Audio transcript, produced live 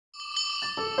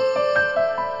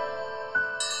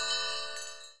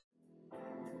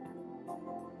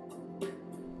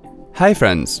Hi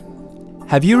friends!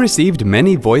 Have you received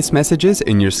many voice messages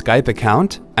in your Skype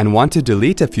account and want to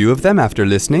delete a few of them after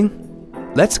listening?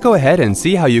 Let's go ahead and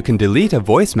see how you can delete a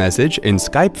voice message in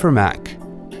Skype for Mac.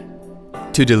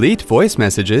 To delete voice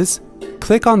messages,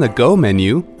 click on the Go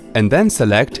menu and then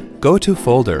select Go to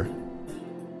Folder.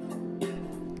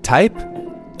 Type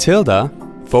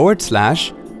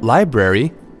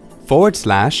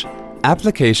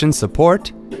 ~library/application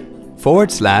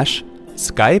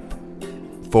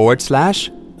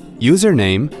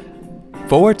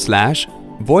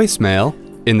support/Skype/username/voicemail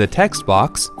in the text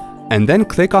box and then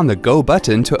click on the Go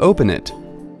button to open it.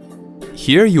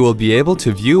 Here you will be able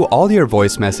to view all your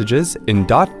voice messages in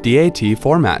 .dat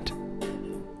format.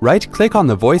 Right-click on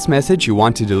the voice message you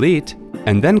want to delete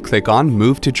and then click on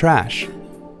Move to Trash.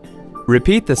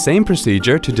 Repeat the same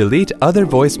procedure to delete other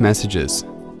voice messages.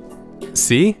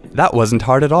 See, that wasn't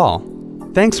hard at all.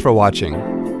 Thanks for watching.